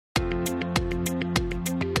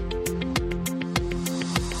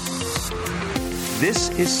This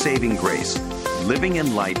is Saving Grace, living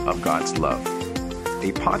in light of God's love,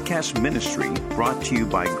 a podcast ministry brought to you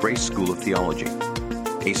by Grace School of Theology,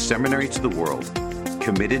 a seminary to the world,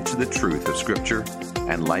 committed to the truth of Scripture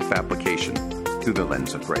and life application through the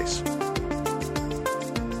lens of grace.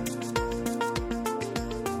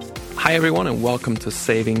 Hi, everyone, and welcome to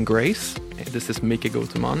Saving Grace. This is Mika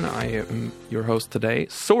Goteman. I am your host today,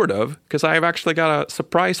 sort of, because I have actually got a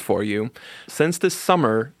surprise for you. Since this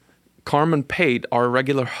summer, Carmen Pate, our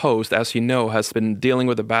regular host, as you know, has been dealing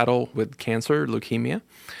with a battle with cancer, leukemia.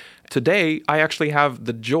 Today, I actually have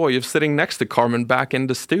the joy of sitting next to Carmen back in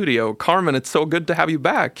the studio. Carmen, it's so good to have you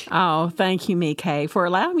back. Oh, thank you, Mika, for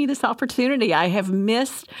allowing me this opportunity. I have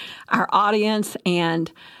missed our audience,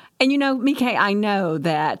 and you know, Mika, I know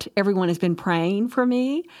that everyone has been praying for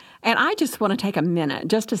me, and I just want to take a minute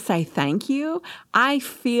just to say thank you. I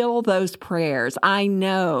feel those prayers. I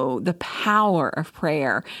know the power of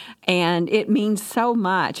prayer, and it means so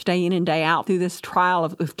much day in and day out through this trial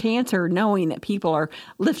of cancer, knowing that people are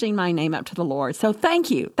lifting my name up to the Lord. So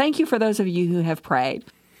thank you. Thank you for those of you who have prayed.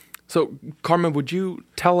 So, Carmen, would you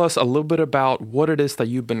tell us a little bit about what it is that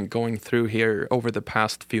you've been going through here over the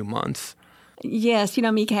past few months? Yes, you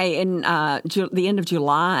know, Mika, in the end of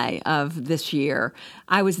July of this year,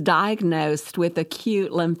 I was diagnosed with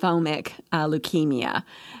acute lymphomic leukemia,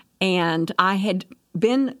 and I had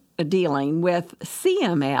been dealing with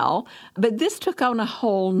CML, but this took on a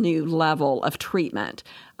whole new level of treatment.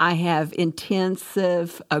 I have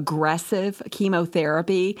intensive, aggressive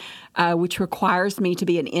chemotherapy, which requires me to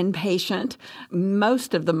be an inpatient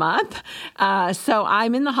most of the month. So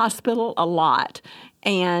I'm in the hospital a lot.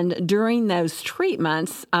 And during those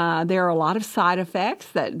treatments, there are a lot of side effects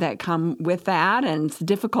that come with that, and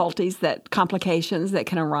complications that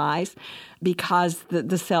can arise because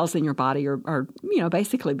the cells in your body are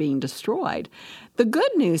basically being destroyed. The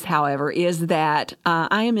good news, however, is that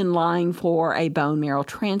I am in line for a bone marrow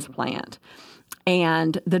transplant.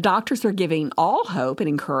 And the doctors are giving all hope and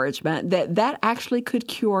encouragement that actually could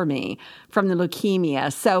cure me from the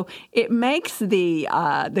leukemia. So it makes the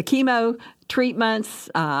chemo treatments,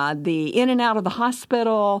 the in and out of the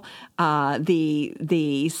hospital,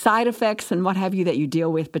 the side effects and what have you that you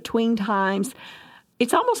deal with between times,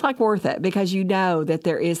 it's almost like worth it, because you know that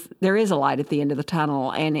there is a light at the end of the tunnel,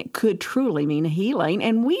 and it could truly mean a healing.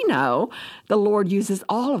 And we know the Lord uses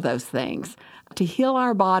all of those things to heal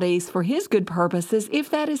our bodies for His good purposes, if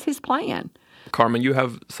that is His plan. Carmen, you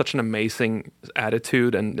have such an amazing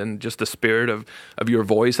attitude and just the spirit of your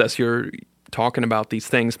voice as you're talking about these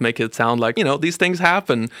things make it sound like, these things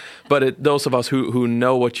happen. But those of us who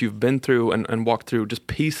know what you've been through and walked through just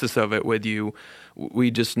pieces of it with you,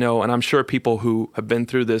 we just know, and I'm sure people who have been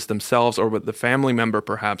through this themselves or with the family member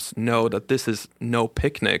perhaps know that this is no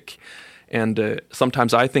picnic. And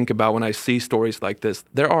sometimes I think about when I see stories like this,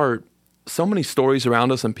 there are so many stories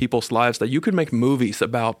around us in people's lives that you could make movies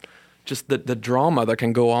about just the drama that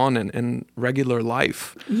can go on in regular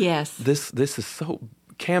life. Yes. This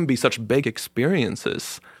can be such big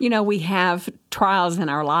experiences. We have trials in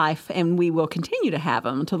our life, and we will continue to have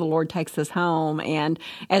them until the Lord takes us home. And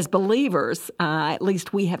as believers, at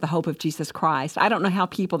least we have the hope of Jesus Christ. I don't know how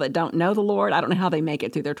people that don't know the Lord, I don't know how they make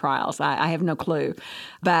it through their trials. I have no clue.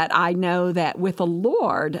 But I know that with the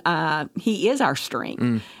Lord, He is our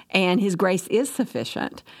strength, and His grace is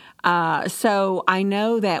sufficient. So I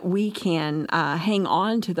know that we can hang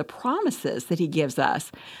on to the promises that He gives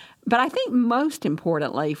us. But I think most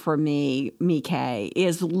importantly for me, Mika,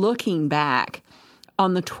 is looking back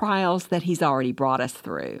on the trials that He's already brought us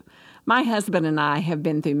through. My husband and I have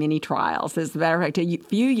been through many trials. As a matter of fact, a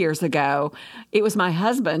few years ago, it was my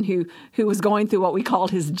husband who was going through what we called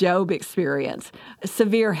his Job experience.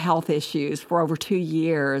 Severe health issues for over 2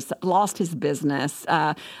 years, lost his business,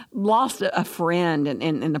 lost a friend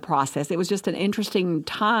in the process. It was just an interesting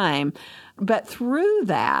time. But through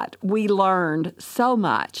that, we learned so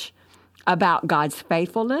much about God's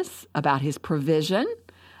faithfulness, about His provision,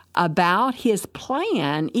 about His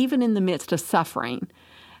plan, even in the midst of suffering.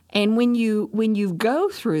 And when you go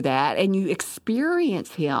through that and you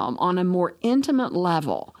experience Him on a more intimate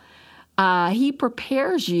level, He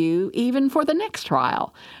prepares you even for the next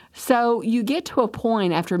trial. So you get to a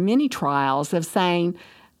point after many trials of saying,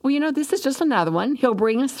 well, this is just another one. He'll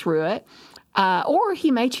bring us through it. Or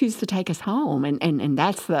He may choose to take us home. And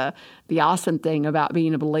that's the awesome thing about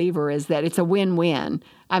being a believer, is that it's a win-win.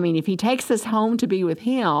 I mean, if He takes us home to be with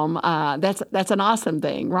Him, that's an awesome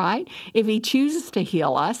thing, right? If He chooses to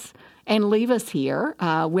heal us and leave us here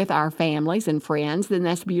with our families and friends, then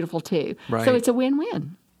that's beautiful too. Right. So it's a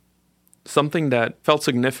win-win. Something that felt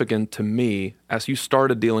significant to me as you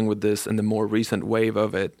started dealing with this in the more recent wave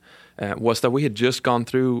of it, was that we had just gone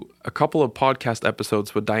through a couple of podcast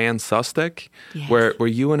episodes with Diane Sustek, Yes. where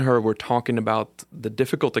you and her were talking about the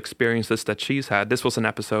difficult experiences that she's had. This was an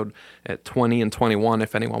episode at 20 and 21,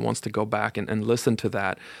 if anyone wants to go back and listen to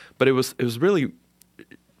that. But it was really,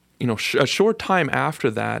 a short time after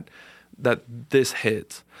that this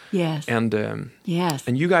hit. Yes. And Yes.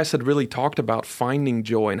 and you guys had really talked about finding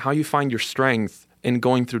joy and how you find your strength in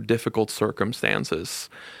going through difficult circumstances.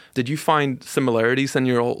 Did you find similarities in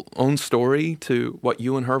your own story to what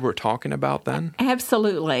you and her were talking about then?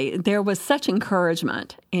 Absolutely. There was such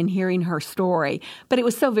encouragement in hearing her story, but it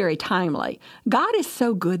was so very timely. God is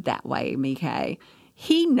so good that way, Mike.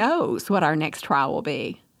 He knows what our next trial will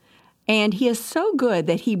be. And He is so good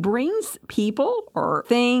that He brings people or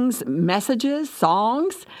things, messages,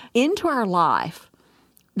 songs into our life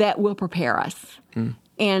that will prepare us.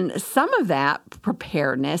 And some of that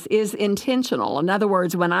preparedness is intentional. In other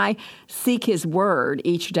words, when I seek His Word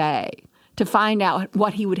each day to find out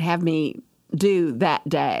what He would have me do that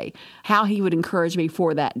day, how He would encourage me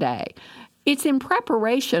for that day, it's in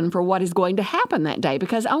preparation for what is going to happen that day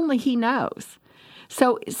because only He knows.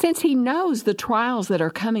 So since He knows the trials that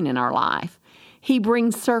are coming in our life, He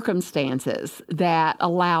brings circumstances that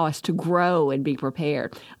allow us to grow and be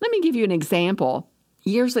prepared. Let me give you an example.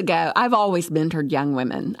 Years ago, I've always mentored young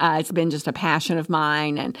women. It's been just a passion of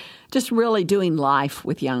mine and just really doing life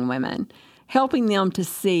with young women, helping them to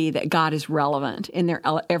see that God is relevant in their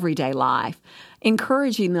everyday life,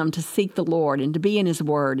 encouraging them to seek the Lord and to be in His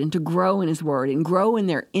Word and to grow in His Word and grow in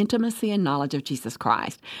their intimacy and knowledge of Jesus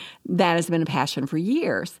Christ. That has been a passion for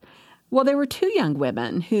years. Well, there were two young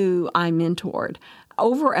women who I mentored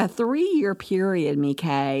over a 3-year period,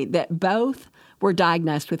 Mike, that both were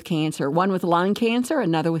diagnosed with cancer, one with lung cancer,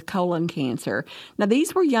 another with colon cancer. Now,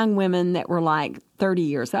 these were young women that were like 30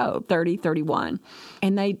 years old, 30, 31,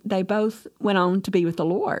 and they both went on to be with the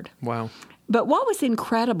Lord. Wow. But what was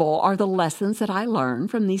incredible are the lessons that I learned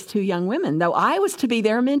from these two young women. Though I was to be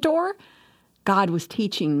their mentor, God was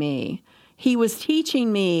teaching me. He was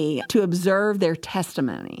teaching me to observe their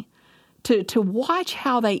testimony, to watch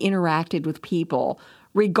how they interacted with people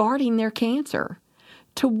regarding their cancer,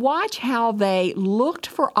 to watch how they looked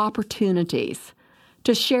for opportunities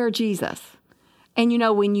to share Jesus. And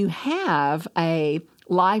when you have a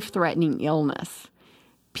life-threatening illness,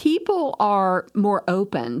 people are more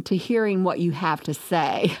open to hearing what you have to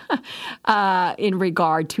say in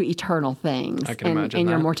regard to eternal things and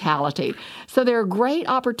your mortality. So there are great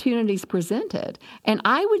opportunities presented. And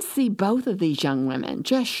I would see both of these young women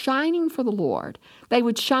just shining for the Lord. They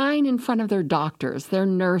would shine in front of their doctors, their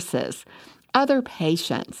nurses, other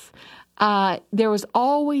patients. There was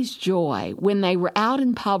always joy when they were out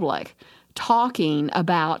in public talking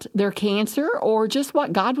about their cancer or just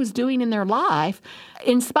what God was doing in their life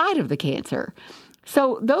in spite of the cancer.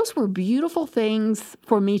 So those were beautiful things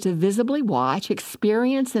for me to visibly watch,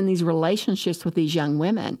 experience in these relationships with these young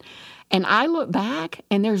women. And I look back,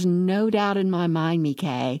 and there's no doubt in my mind,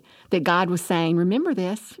 Mike, that God was saying, remember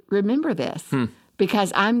this,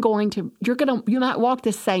 because you might walk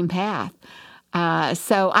this same path.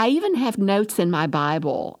 So I even have notes in my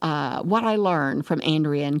Bible, what I learned from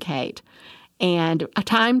Andrea and Kate. And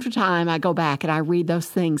time to time, I go back and I read those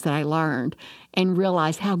things that I learned and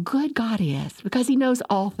realize how good God is because He knows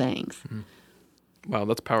all things. Wow,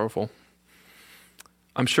 that's powerful.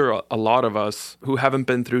 I'm sure a lot of us who haven't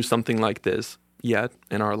been through something like this yet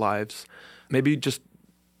in our lives, maybe just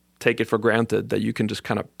take it for granted that you can just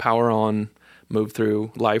kind of power on, move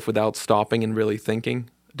through life without stopping and really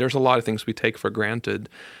thinking. There's a lot of things we take for granted.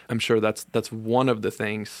 I'm sure that's one of the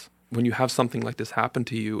things. When you have something like this happen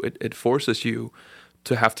to you, it forces you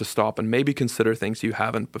to have to stop and maybe consider things you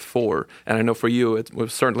haven't before. And I know for you, it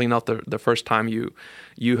was certainly not the first time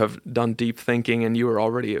you have done deep thinking, and you were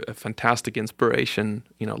already a fantastic inspiration,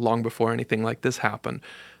 long before anything like this happened.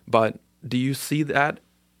 But do you see that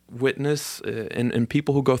witness in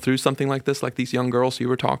people who go through something like this, like these young girls you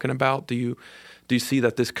were talking about? Do you see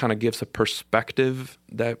that this kind of gives a perspective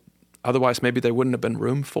that otherwise maybe there wouldn't have been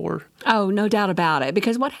room for? Oh, no doubt about it.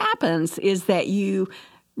 Because what happens is that you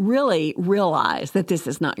really realize that this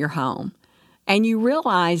is not your home. And you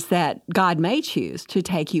realize that God may choose to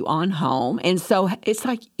take you on home. And so it's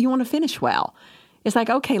like you want to finish well. It's like,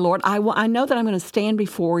 okay, Lord, I know that I'm going to stand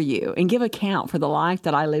before you and give account for the life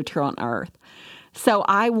that I lived here on earth. So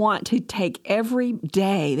I want to take every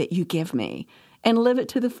day that you give me and live it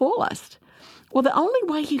to the fullest. Well, the only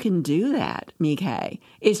way you can do that, Mike,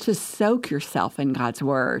 is to soak yourself in God's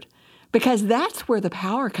Word, because that's where the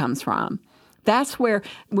power comes from. That's where,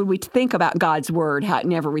 when we think about God's Word, how it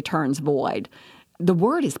never returns void, the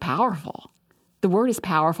Word is powerful. The Word is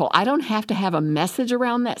powerful. I don't have to have a message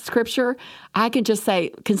around that Scripture. I can just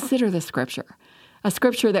say, consider the Scripture, a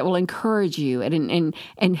Scripture that will encourage you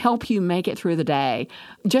and help you make it through the day.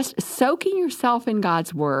 Just soaking yourself in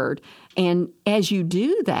God's Word. And as you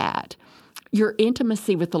do that, your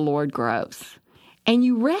intimacy with the Lord grows. And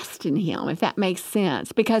you rest in Him, if that makes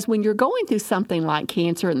sense. Because when you're going through something like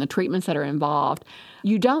cancer and the treatments that are involved,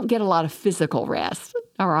 you don't get a lot of physical rest,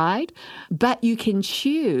 all right? But you can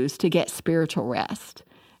choose to get spiritual rest.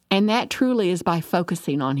 And that truly is by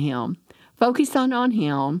focusing on Him. Focusing on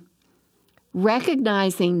Him,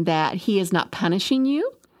 recognizing that He is not punishing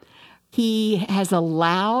you. He has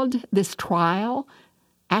allowed this trial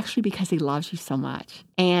actually because He loves you so much.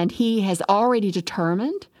 And He has already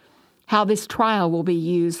determined how this trial will be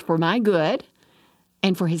used for my good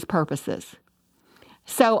and for His purposes.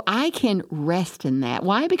 So I can rest in that.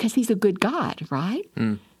 Why? Because He's a good God, right?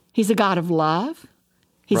 He's a God of love.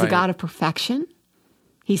 He's a God of perfection.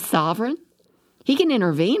 He's sovereign. He can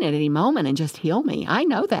intervene at any moment and just heal me. I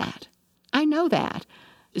know that. I know that.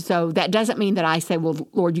 So that doesn't mean that I say, well,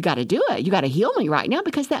 Lord, you got to do it. You got to heal me right now,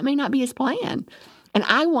 because that may not be His plan. And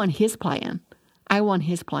I want His plan. I want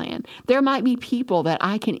His plan. There might be people that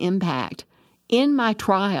I can impact in my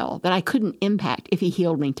trial that I couldn't impact if He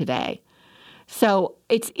healed me today. So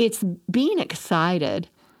it's being excited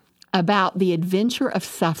about the adventure of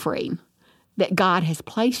suffering that God has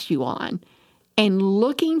placed you on and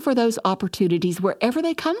looking for those opportunities wherever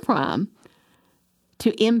they come from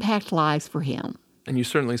to impact lives for Him. And you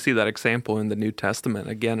certainly see that example in the New Testament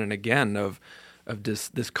again and again of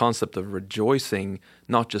this concept of rejoicing,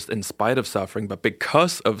 not just in spite of suffering, but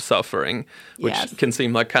because of suffering, which can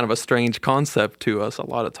seem like kind of a strange concept to us a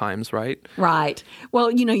lot of times, right? Right.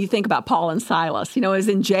 Well, you think about Paul and Silas, is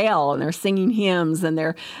in jail and they're singing hymns and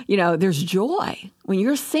there's joy. When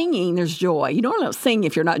you're singing, there's joy. You don't sing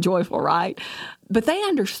if you're not joyful, right? But they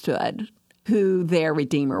understood who their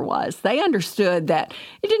Redeemer was. They understood that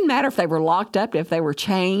it didn't matter if they were locked up, if they were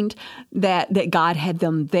chained, that God had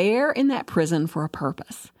them there in that prison for a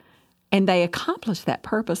purpose. And they accomplished that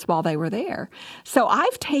purpose while they were there. So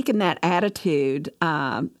I've taken that attitude.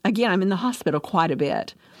 Again, I'm in the hospital quite a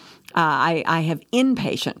bit. I have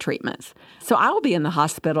inpatient treatments. So I will be in the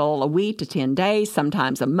hospital a week to 10 days,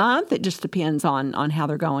 sometimes a month. It just depends on how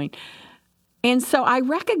they're going. And so I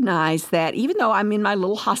recognize that even though I'm in my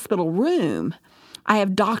little hospital room, I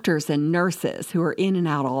have doctors and nurses who are in and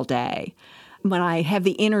out all day. When I have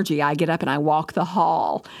the energy, I get up and I walk the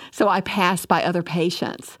hall. So I pass by other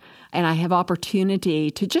patients and I have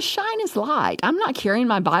opportunity to just shine His light. I'm not carrying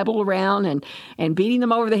my Bible around and beating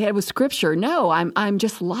them over the head with Scripture. No, I'm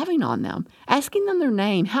just loving on them, asking them their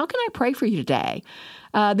name. How can I pray for you today?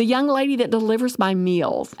 The young lady that delivers my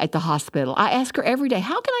meals at the hospital, I ask her every day,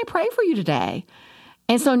 how can I pray for you today?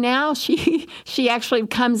 And so now she actually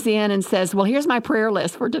comes in and says, well, here's my prayer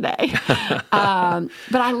list for today. But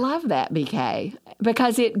I love that, BK,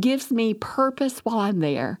 because it gives me purpose while I'm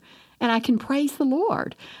there, and I can praise the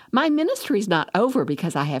Lord. My ministry's not over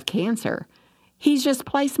because I have cancer. He's just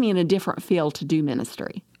placed me in a different field to do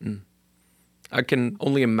ministry. I can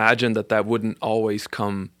only imagine that wouldn't always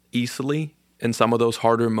come easily in some of those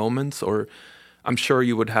harder moments, or I'm sure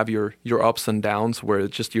you would have your ups and downs where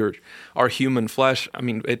it's just our human flesh. I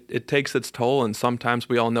mean, it takes its toll, and sometimes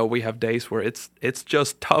we all know we have days where it's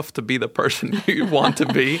just tough to be the person you want to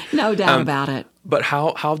be. No doubt about it. But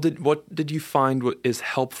what did you find is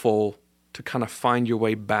helpful to kind of find your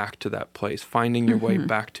way back to that place, finding your way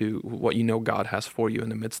back to what you know God has for you in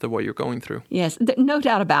the midst of what you're going through? Yes, no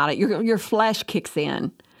doubt about it. Your flesh kicks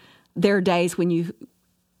in. There are days when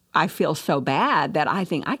I feel so bad that I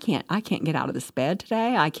think I can't get out of this bed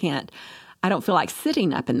today. I don't feel like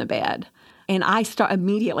sitting up in the bed. And I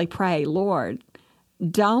immediately pray, Lord,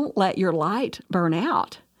 don't let your light burn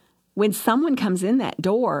out. When someone comes in that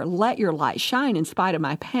door, let your light shine in spite of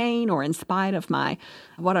my pain or in spite of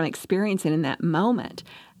what I'm experiencing in that moment.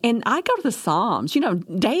 And I go to the Psalms.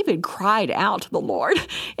 David cried out to the Lord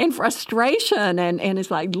in frustration and it's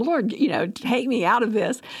like, Lord, take me out of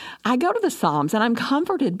this. I go to the Psalms and I'm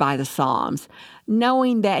comforted by the Psalms,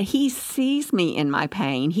 knowing that He sees me in my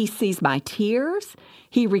pain. He sees my tears.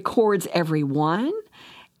 He records every one.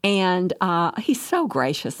 And He's so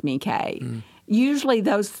gracious, Mike. Usually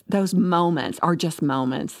those moments are just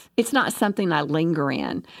moments. It's not something I linger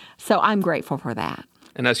in. So I'm grateful for that.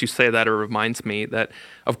 And as you say that, it reminds me that,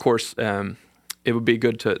 of course, it would be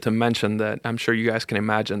good to mention that I'm sure you guys can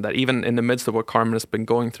imagine that even in the midst of what Carmen has been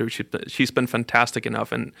going through, she's been fantastic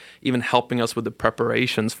enough and even helping us with the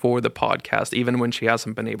preparations for the podcast. Even when she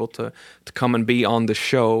hasn't been able to come and be on the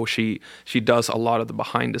show, she does a lot of the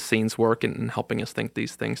behind the scenes work in helping us think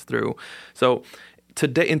these things through. So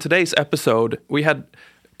in today's episode, we had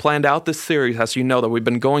planned out this series, as you know, that we've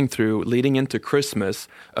been going through leading into Christmas,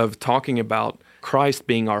 of talking about Christ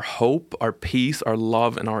being our hope, our peace, our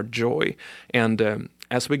love, and our joy. And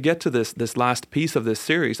as we get to this last piece of this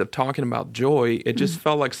series of talking about joy, it just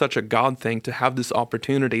felt like such a God thing to have this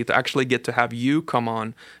opportunity to actually get to have you come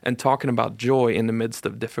on and talking about joy in the midst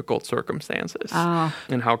of difficult circumstances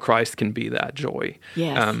and how Christ can be that joy.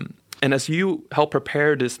 Yes. And as you helped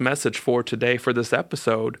prepare this message for today, for this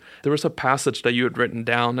episode, there was a passage that you had written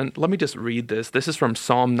down. And let me just read this. This is from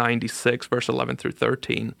Psalm 96, verse 11 through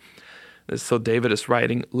 13. So David is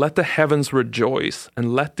writing, "Let the heavens rejoice,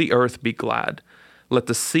 and let the earth be glad. Let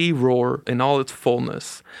the sea roar in all its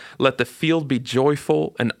fullness. Let the field be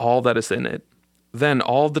joyful, and all that is in it. Then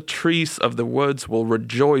all the trees of the woods will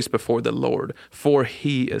rejoice before the Lord, for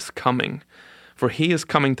he is coming. For he is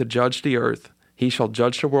coming to judge the earth. He shall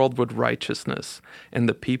judge the world with righteousness, and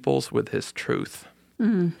the peoples with his truth."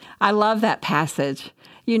 I love that passage.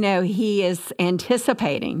 You know, he is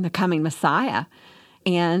anticipating the coming Messiah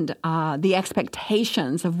and the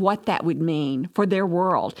expectations of what that would mean for their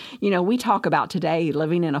world. You know, we talk about today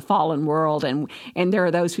living in a fallen world, and there are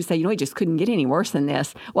those who say, you know, it just couldn't get any worse than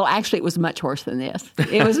this. Well, actually, it was much worse than this.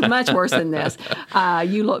 It was much worse than this.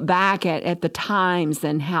 You look back at the times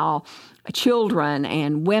and how children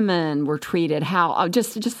and women were treated, how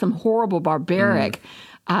just some horrible, barbaric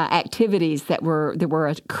activities that were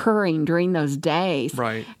occurring during those days.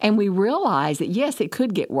 Right. And we realized that, yes, it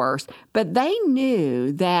could get worse, but they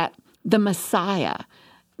knew that the Messiah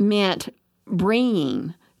meant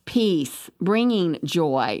bringing peace, bringing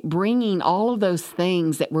joy, bringing all of those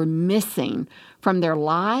things that were missing from their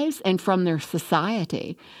lives and from their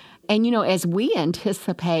society. And, you know, as we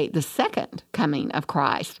anticipate the second coming of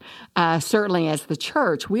Christ, certainly as the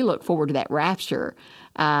church, we look forward to that rapture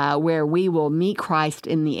where we will meet Christ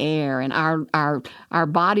in the air, and our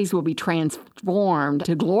bodies will be transformed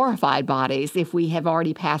to glorified bodies. If we have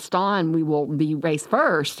already passed on, we will be raised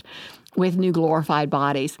first with new glorified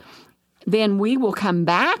bodies. Then we will come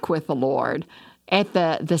back with the Lord at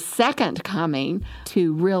the second coming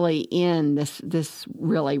to really end this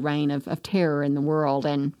really reign of terror in the world.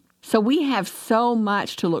 And so we have so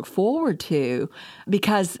much to look forward to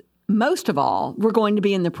because most of all, we're going to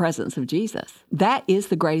be in the presence of Jesus. That is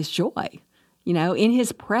the greatest joy. You know, in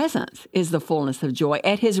his presence is the fullness of joy.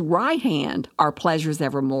 At his right hand are pleasures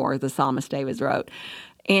evermore, the psalmist David wrote.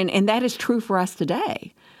 And that is true for us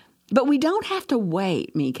today. But we don't have to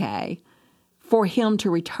wait, Mike, for him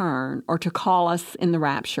to return or to call us in the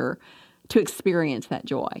rapture to experience that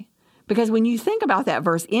joy. Because when you think about that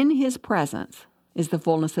verse, in his presence is the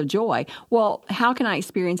fullness of joy. Well, how can I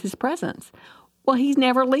experience his presence? Well, he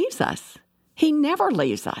never leaves us. He never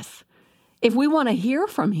leaves us. If we want to hear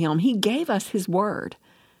from him, he gave us his word.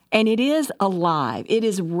 And it is alive. It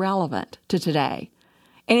is relevant to today.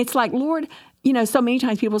 And it's like, Lord, you know, so many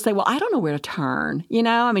times people say, well, I don't know where to turn. You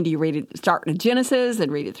know, I mean, do you read it, start in Genesis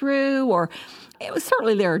and read it through? Or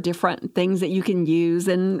certainly there are different things that you can use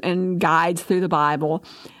and guides through the Bible.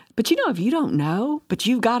 But, you know, if you don't know, but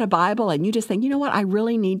you've got a Bible and you just think, you know what, I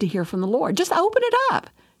really need to hear from the Lord, just open it up.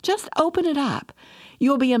 Just open it up.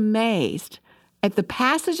 You'll be amazed at the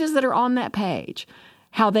passages that are on that page,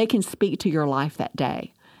 how they can speak to your life that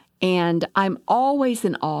day. And I'm always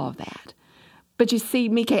in awe of that. But you see,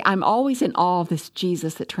 Mike, I'm always in awe of this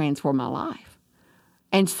Jesus that transformed my life.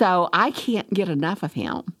 And so I can't get enough of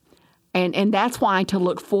him. And that's why to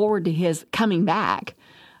look forward to his coming back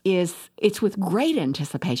it's with great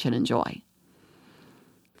anticipation and joy.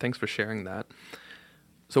 Thanks for sharing that.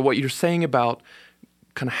 So what you're saying about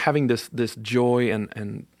kind of having this joy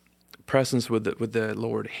and presence with the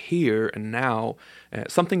Lord here and now,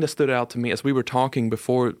 something that stood out to me as we were talking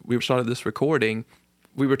before we started this recording,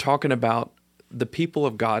 we were talking about the people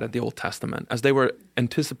of God at the Old Testament as they were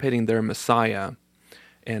anticipating their Messiah.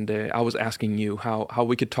 And I was asking you how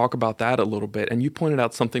we could talk about that a little bit. And you pointed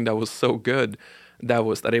out something that was so good. That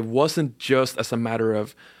was that it wasn't just as a matter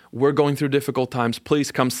of we're going through difficult times.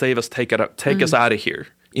 Please come save us. Take us out of here.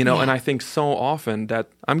 You know, and I think so often that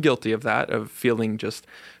I'm guilty of that, of feeling just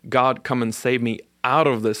God come and save me out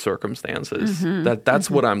of the circumstances.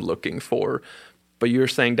 That's what I'm looking for. But you're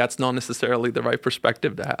saying that's not necessarily the right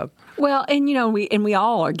perspective to have. Well, and we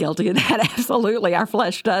all are guilty of that. Absolutely. Our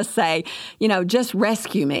flesh does say, just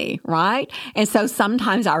rescue me, right? And so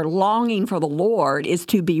sometimes our longing for the Lord is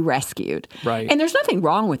to be rescued. Right. And there's nothing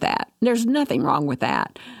wrong with that. There's nothing wrong with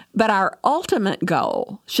that. But our ultimate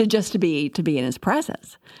goal should just be to be in His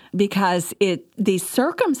presence, because these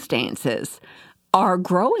circumstances are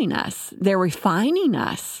growing us. They're refining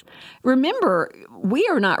us. Remember, we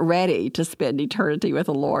are not ready to spend eternity with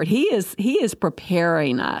the Lord. He is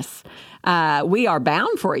preparing us. We are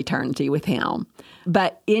bound for eternity with Him.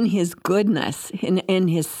 But in His goodness, in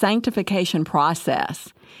His sanctification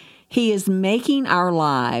process, He is making our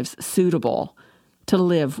lives suitable to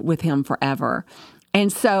live with Him forever.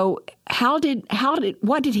 And so what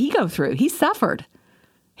did He go through? He suffered.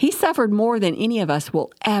 He suffered more than any of us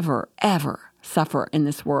will ever suffer in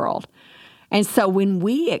this world. And so when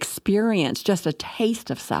we experience just a taste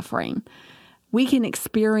of suffering, we can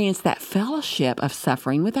experience that fellowship of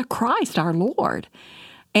suffering with a Christ, our Lord.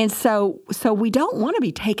 And so we don't want to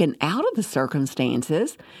be taken out of the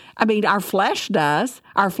circumstances. I mean, our flesh does.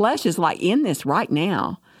 Our flesh is like in this right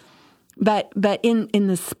now. But in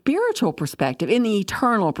the spiritual perspective, in the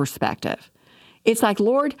eternal perspective, it's like,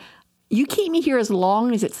 Lord, you keep me here as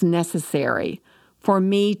long as it's necessary for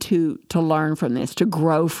me to learn from this, to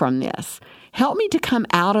grow from this. Help me to come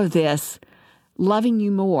out of this loving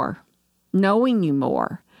you more, knowing you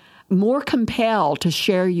more compelled to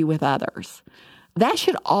share you with others. That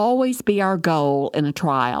should always be our goal in a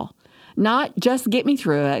trial. Not just get me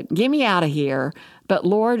through it, get me out of here, but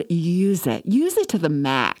Lord, use it. Use it to the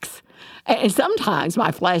max. And sometimes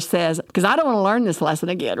my flesh says, because I don't want to learn this lesson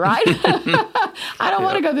again, right? I don't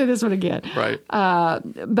want to go through this one again. Right.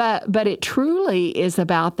 But it truly is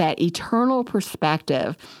about that eternal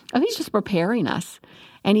perspective of He's just preparing us.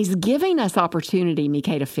 And He's giving us opportunity, Mike,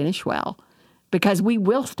 to finish well, because we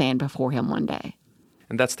will stand before Him one day.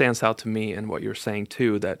 And that stands out to me in what you're saying,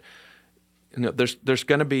 too, that there's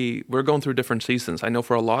going to be, we're going through different seasons. I know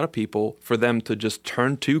for a lot of people, for them to just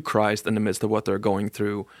turn to Christ in the midst of what they're going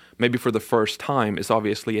through, maybe for the first time, is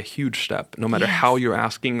obviously a huge step, no matter how you're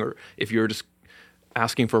asking or if you're just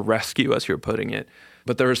asking for rescue, as you're putting it.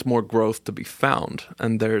 But there's more growth to be found,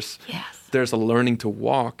 and there's a learning to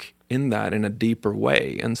walk in that in a deeper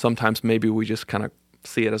way. And sometimes maybe we just kind of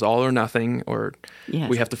see it as all or nothing, or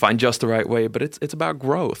we have to find just the right way. But it's about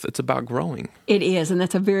growth. It's about growing. It is, and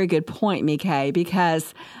that's a very good point, Mike,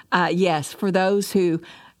 because, for those who,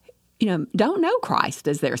 don't know Christ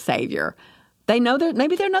as their Savior, they know that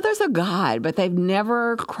maybe they know there's a God, but they've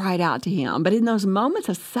never cried out to Him. But in those moments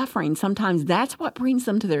of suffering, sometimes that's what brings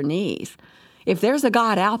them to their knees. If there's a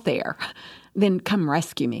God out there, then come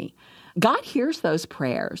rescue me. God hears those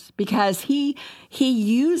prayers because He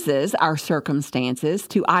uses our circumstances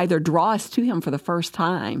to either draw us to Him for the first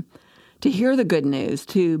time, to hear the good news,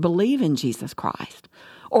 to believe in Jesus Christ,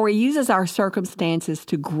 or He uses our circumstances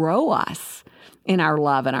to grow us in our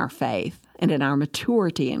love and our faith and in our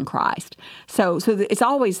maturity in Christ. So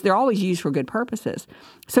they're always used for good purposes.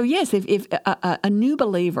 So yes, if a new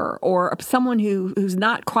believer or someone who's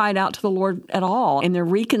not cried out to the Lord at all, and they're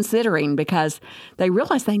reconsidering because they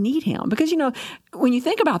realize they need Him. Because, when you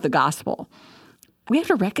think about the gospel, we have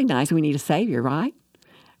to recognize we need a Savior, right?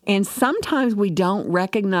 And sometimes we don't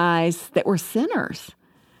recognize that we're sinners,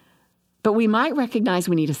 but we might recognize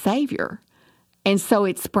we need a Savior. And so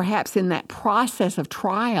it's perhaps in that process of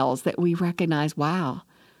trials that we recognize, wow,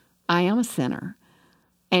 I am a sinner.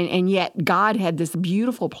 And yet God had this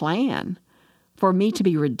beautiful plan for me to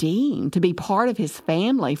be redeemed, to be part of His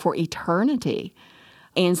family for eternity.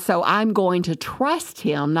 And so I'm going to trust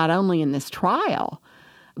Him not only in this trial,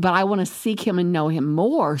 but I want to seek Him and know Him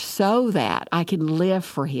more so that I can live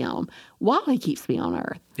for Him while He keeps me on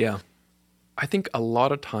earth. Yeah. I think a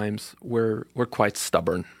lot of times we're quite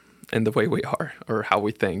stubborn in the way we are or how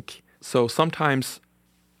we think. So sometimes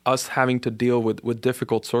us having to deal with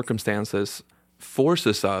difficult circumstances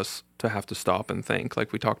forces us to have to stop and think,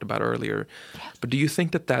 like we talked about earlier. Yes. But do you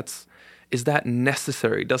think is that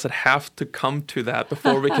necessary? Does it have to come to that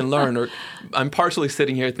before we can learn? Or I'm partially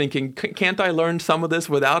sitting here thinking, can't I learn some of this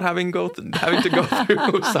without having to go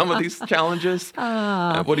through some of these challenges?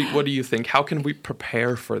 What do you think? How can we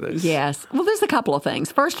prepare for this? Yes. Well, there's a couple of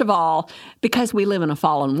things. First of all, because we live in a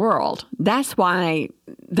fallen world, that's why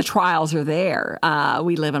the trials are there.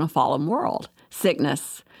 We live in a fallen world.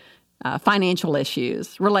 Sickness, financial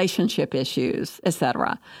issues, relationship issues,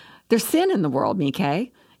 etc. There's sin in the world,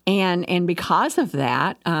 Mike. And because of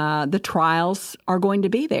that, the trials are going to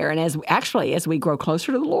be there. And as we grow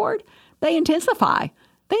closer to the Lord, they intensify.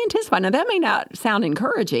 Now, that may not sound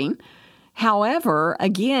encouraging. However,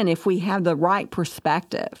 again, if we have the right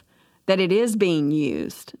perspective, that it is being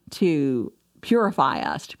used to purify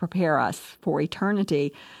us, to prepare us for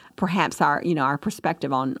eternity, perhaps our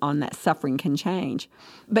perspective on that suffering can change.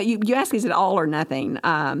 But you ask, is it all or nothing?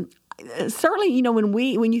 Certainly,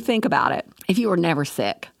 when you think about it, if you were never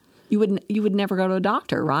sick, you would never go to a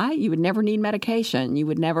doctor, right? You would never need medication. You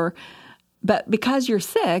would never. But because you're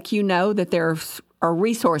sick, you know that there are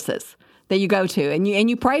resources that you go to, and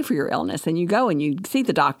you pray for your illness, and you go and you see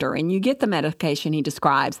the doctor, and you get the medication he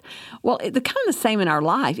describes. Well, it's kind of the same in our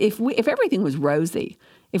life. If everything was rosy,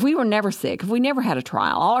 if we were never sick, if we never had a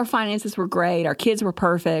trial, all our finances were great, our kids were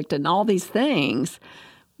perfect, and all these things,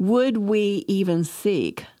 would we even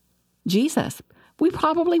seek Jesus? We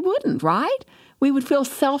probably wouldn't, right? We would feel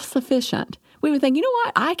self-sufficient. We would think, you know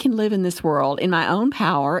what? I can live in this world in my own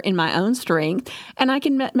power, in my own strength, and I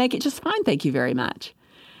can make it just fine, thank you very much.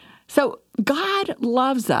 So God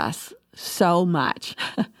loves us so much.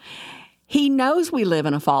 He knows we live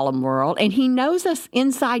in a fallen world, and He knows us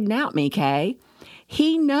inside and out, Mike.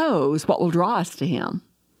 He knows what will draw us to Him.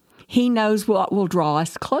 He knows what will draw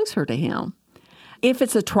us closer to Him. If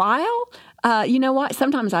it's a trial, you know what?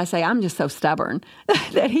 Sometimes I say I'm just so stubborn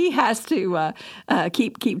that He has to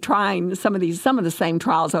keep trying some of the same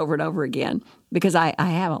trials over and over again because I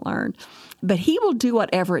haven't learned. But He will do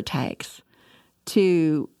whatever it takes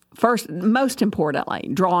to, first, most importantly,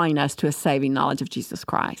 drawing us to a saving knowledge of Jesus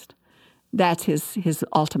Christ. That's His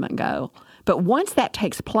ultimate goal. But once that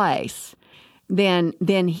takes place,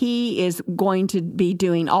 then He is going to be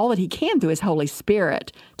doing all that He can through His Holy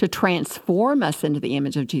Spirit to transform us into the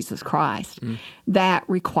image of Jesus Christ. That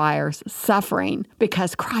requires suffering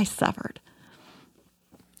because Christ suffered.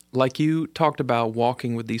 Like you talked about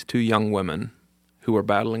walking with these two young women who were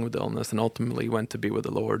battling with illness and ultimately went to be with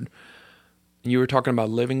the Lord. You were talking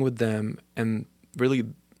about living with them and really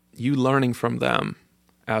you learning from them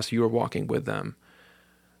as you were walking with them.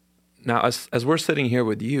 Now, as we're sitting here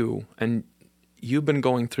with you and you've been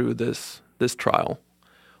going through this trial,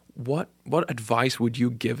 what advice would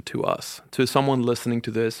you give to us, to someone listening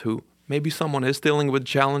to this who maybe someone is dealing with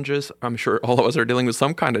challenges? I'm sure all of us are dealing with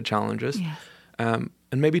some kind of challenges. Yes.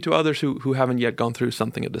 And maybe to others who haven't yet gone through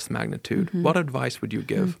something of this magnitude. Mm-hmm. What advice would you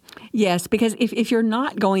give? Yes, because if you're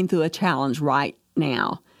not going through a challenge right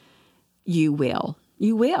now, you will.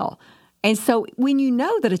 You will. And so when you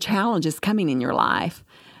know that a challenge is coming in your life,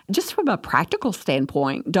 just from a practical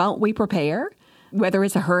standpoint, don't we prepare? Whether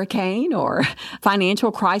it's a hurricane or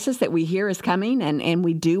financial crisis that we hear is coming, and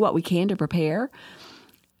we do what we can to prepare.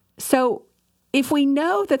 So if we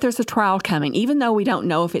know that there's a trial coming, even though we don't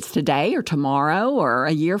know if it's today or tomorrow or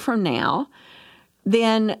a year from now,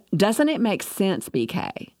 then doesn't it make sense,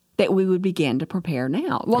 BK, that we would begin to prepare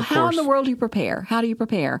now? Well, how in the world do you prepare? How do you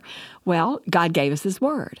prepare? Well, God gave us His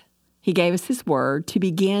Word. He gave us His Word to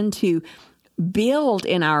begin to build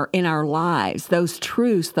in our lives those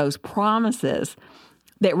truths, those promises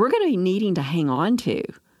that we're going to be needing to hang on to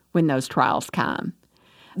when those trials come.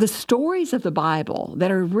 The stories of the Bible that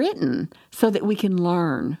are written so that we can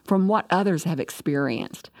learn from what others have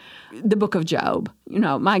experienced. The book of Job,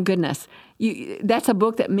 my goodness, that's a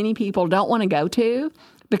book that many people don't want to go to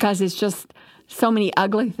because it's just so many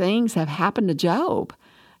ugly things have happened to Job.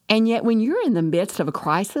 And yet when you're in the midst of a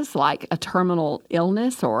crisis like a terminal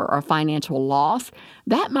illness or a financial loss,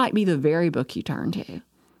 that might be the very book you turn to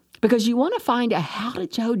because you want to find out, how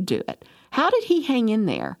did Job do it? How did he hang in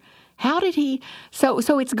there? How did he? So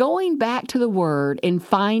it's going back to the Word and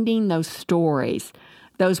finding those stories,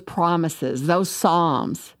 those promises, those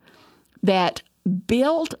psalms that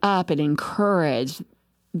build up and encourage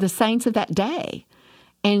the saints of that day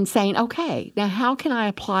and saying, okay, now how can I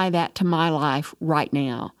apply that to my life right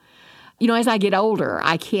now? As I get older,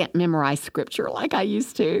 I can't memorize Scripture like I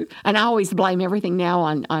used to. And I always blame everything now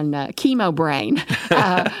on chemo brain.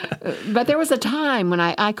 But there was a time when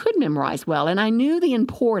I could memorize well, and I knew the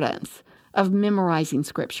importance of memorizing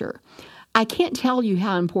Scripture. I can't tell you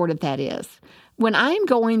how important that is. When I'm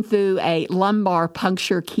going through a lumbar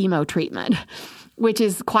puncture chemo treatment, which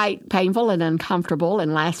is quite painful and uncomfortable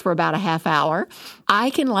and lasts for about a half hour,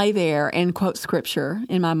 I can lay there and quote Scripture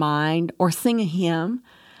in my mind or sing a hymn,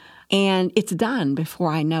 and it's done before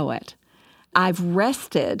I know it. I've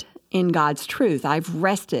rested in God's truth. I've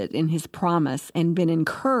rested in His promise and been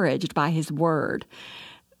encouraged by His Word.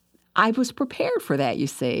 I was prepared for that, you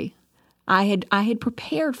see. I had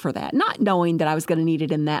prepared for that, not knowing that I was going to need it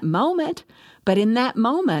in that moment, but in that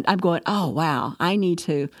moment, I'm going, oh, wow, I need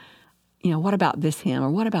to, what about this hymn or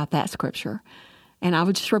what about that Scripture? And I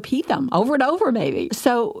would just repeat them over and over maybe.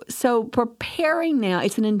 So preparing now,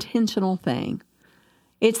 it's an intentional thing.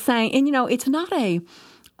 It's saying, and it's not a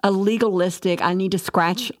a legalistic, I need to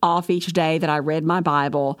scratch off each day that I read my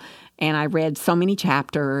Bible and I read so many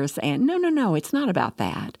chapters. And no, it's not about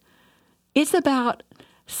that. It's about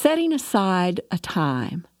setting aside a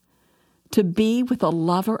time to be with the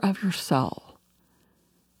lover of your soul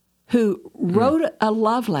who wrote a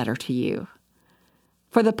love letter to you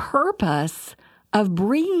for the purpose of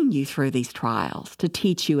bringing you through these trials to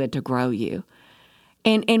teach you and to grow you.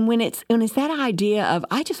 And when it's that idea of,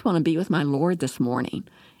 I just want to be with my Lord this morning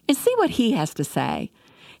and see what He has to say.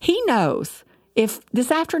 He knows if this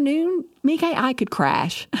afternoon, Mike, I could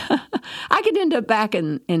crash. I could end up back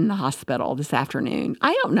in the hospital this afternoon.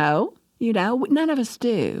 I don't know. None of us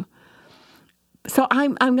do. So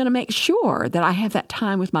I'm going to make sure that I have that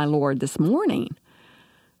time with my Lord this morning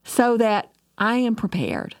so that I am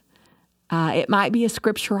prepared. It might be a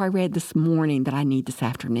scripture I read this morning that I need this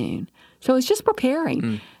afternoon. So it's just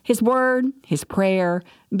preparing His Word, His prayer,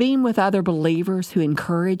 being with other believers who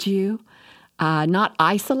encourage you, not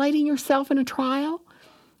isolating yourself in a trial.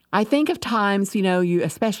 I think of times,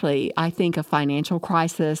 I think of financial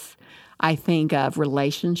crisis. I think of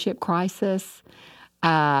relationship crisis.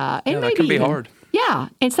 That can be hard. Yeah,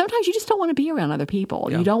 and sometimes you just don't want to be around other people.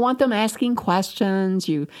 Yeah. You don't want them asking questions.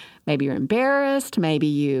 Maybe you're embarrassed. Maybe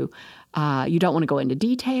you don't want to go into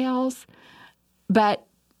details. But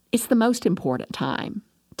it's the most important time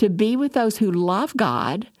to be with those who love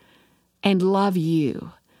God and love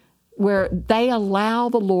you, where they allow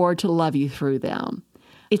the Lord to love you through them.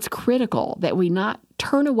 It's critical that we not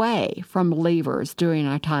turn away from believers during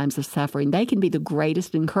our times of suffering. They can be the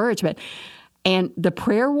greatest encouragement. And the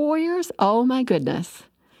prayer warriors, oh my goodness.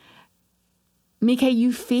 Mika,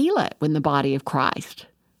 you feel it when the body of Christ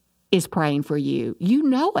is praying for you. You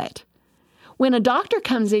know it. When a doctor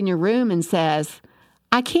comes in your room and says,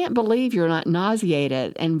 I can't believe you're not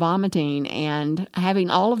nauseated and vomiting and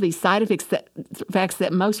having all of these side effects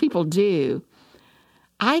that most people do,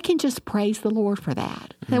 I can just praise the Lord for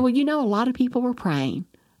that. Mm-hmm. And a lot of people were praying.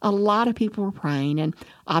 And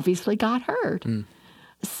obviously God heard. Mm.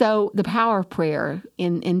 So the power of prayer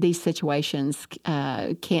in these situations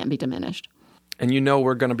can't be diminished. And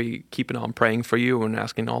we're going to be keeping on praying for you and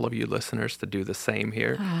asking all of you listeners to do the same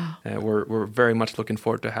here. Oh. We're very much looking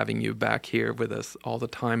forward to having you back here with us all the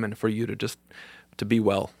time and for you to be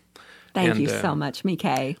well. Thank you so much,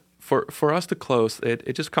 Mike. For us to close,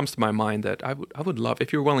 it just comes to my mind that I would love,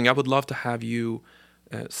 if you're willing, I would love to have you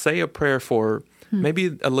say a prayer for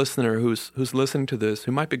maybe a listener who's listening to this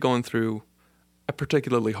who might be going through a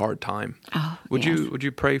particularly hard time. Oh, would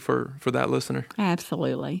you pray for that listener?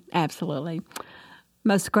 Absolutely.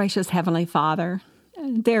 Most gracious Heavenly Father,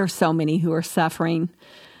 there are so many who are suffering.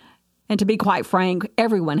 And to be quite frank,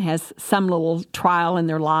 everyone has some little trial in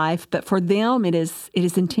their life, but for them it is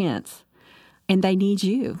intense. And they need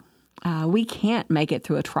you. We can't make it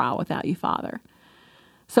through a trial without you, Father.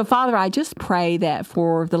 So, Father, I just pray that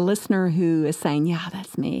for the listener who is saying, yeah,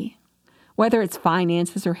 that's me, whether it's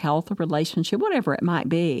finances or health or relationship, whatever it might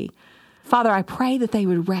be, Father, I pray that they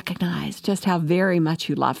would recognize just how very much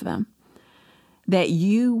you love them, that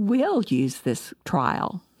you will use this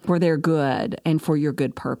trial for their good and for your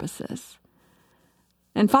good purposes.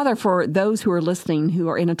 And, Father, for those who are listening who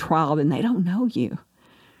are in a trial and they don't know you,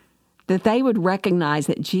 that they would recognize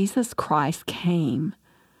that Jesus Christ came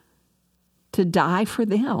to die for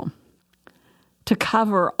them, to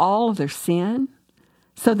cover all of their sin,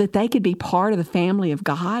 so that they could be part of the family of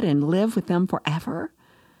God and live with them forever.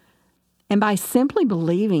 And by simply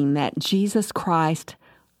believing that Jesus Christ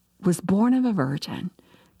was born of a virgin,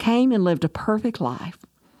 came and lived a perfect life,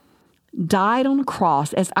 died on a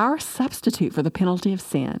cross as our substitute for the penalty of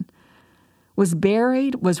sin, was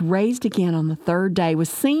buried, was raised again on the third day, was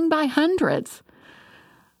seen by hundreds.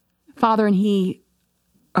 Father, and He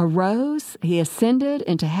arose, He ascended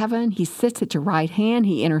into heaven, He sits at your right hand,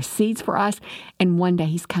 He intercedes for us, and one day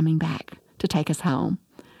He's coming back to take us home.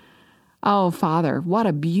 Oh, Father, what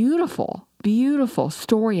a beautiful, beautiful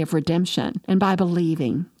story of redemption. And by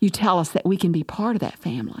believing, you tell us that we can be part of that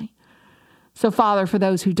family. So, Father, for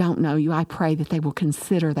those who don't know you, I pray that they will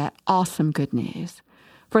consider that awesome good news.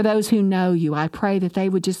 For those who know you, I pray that they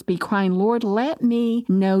would just be crying, Lord, let me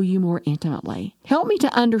know you more intimately. Help me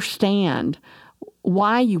to understand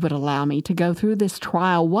why you would allow me to go through this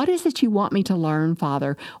trial. What is it you want me to learn,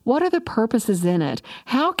 Father? What are the purposes in it?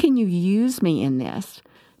 How can you use me in this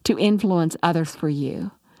to influence others for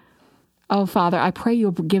you? Oh, Father, I pray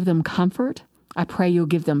you'll give them comfort. I pray you'll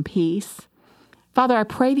give them peace. Father, I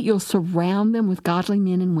pray that you'll surround them with godly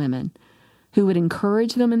men and women who would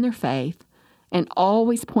encourage them in their faith and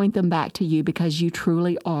always point them back to you because you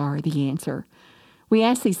truly are the answer. We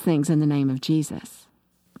ask these things in the name of Jesus.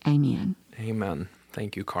 Amen. Amen.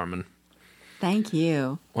 Thank you, Carmen. Thank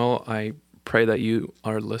you. Well, I pray that you,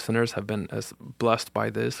 our listeners, have been as blessed by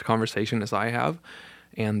this conversation as I have.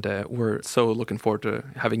 And we're so looking forward to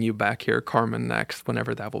having you back here, Carmen, next,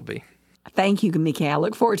 whenever that will be. Thank you, Mickey. I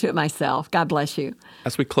look forward to it myself. God bless you.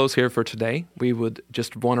 As we close here for today, we would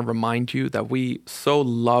just want to remind you that we so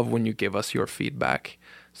love when you give us your feedback.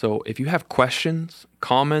 So if you have questions,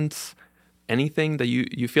 comments, anything that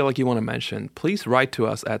you feel like you want to mention, please write to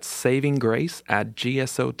us at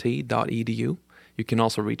savinggrace@gsot.edu. You can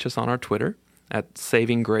also reach us on our Twitter at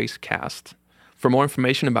SavingGraceCast. For more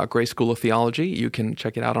information about Grace School of Theology, you can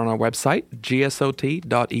check it out on our website,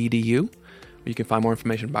 gsot.edu. You can find more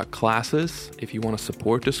information about classes. If you want to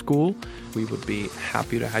support the school, we would be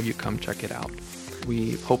happy to have you come check it out.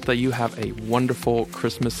 We hope that you have a wonderful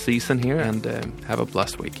Christmas season here and have a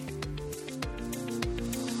blessed week.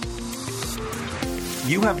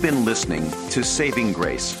 You have been listening to Saving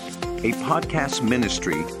Grace, a podcast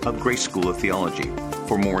ministry of Grace School of Theology.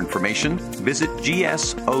 For more information, visit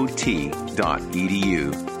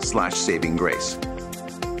gsot.edu/savinggrace.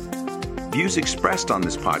 Views expressed on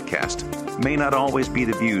this podcast may not always be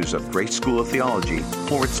the views of Grace School of Theology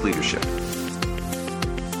or its leadership.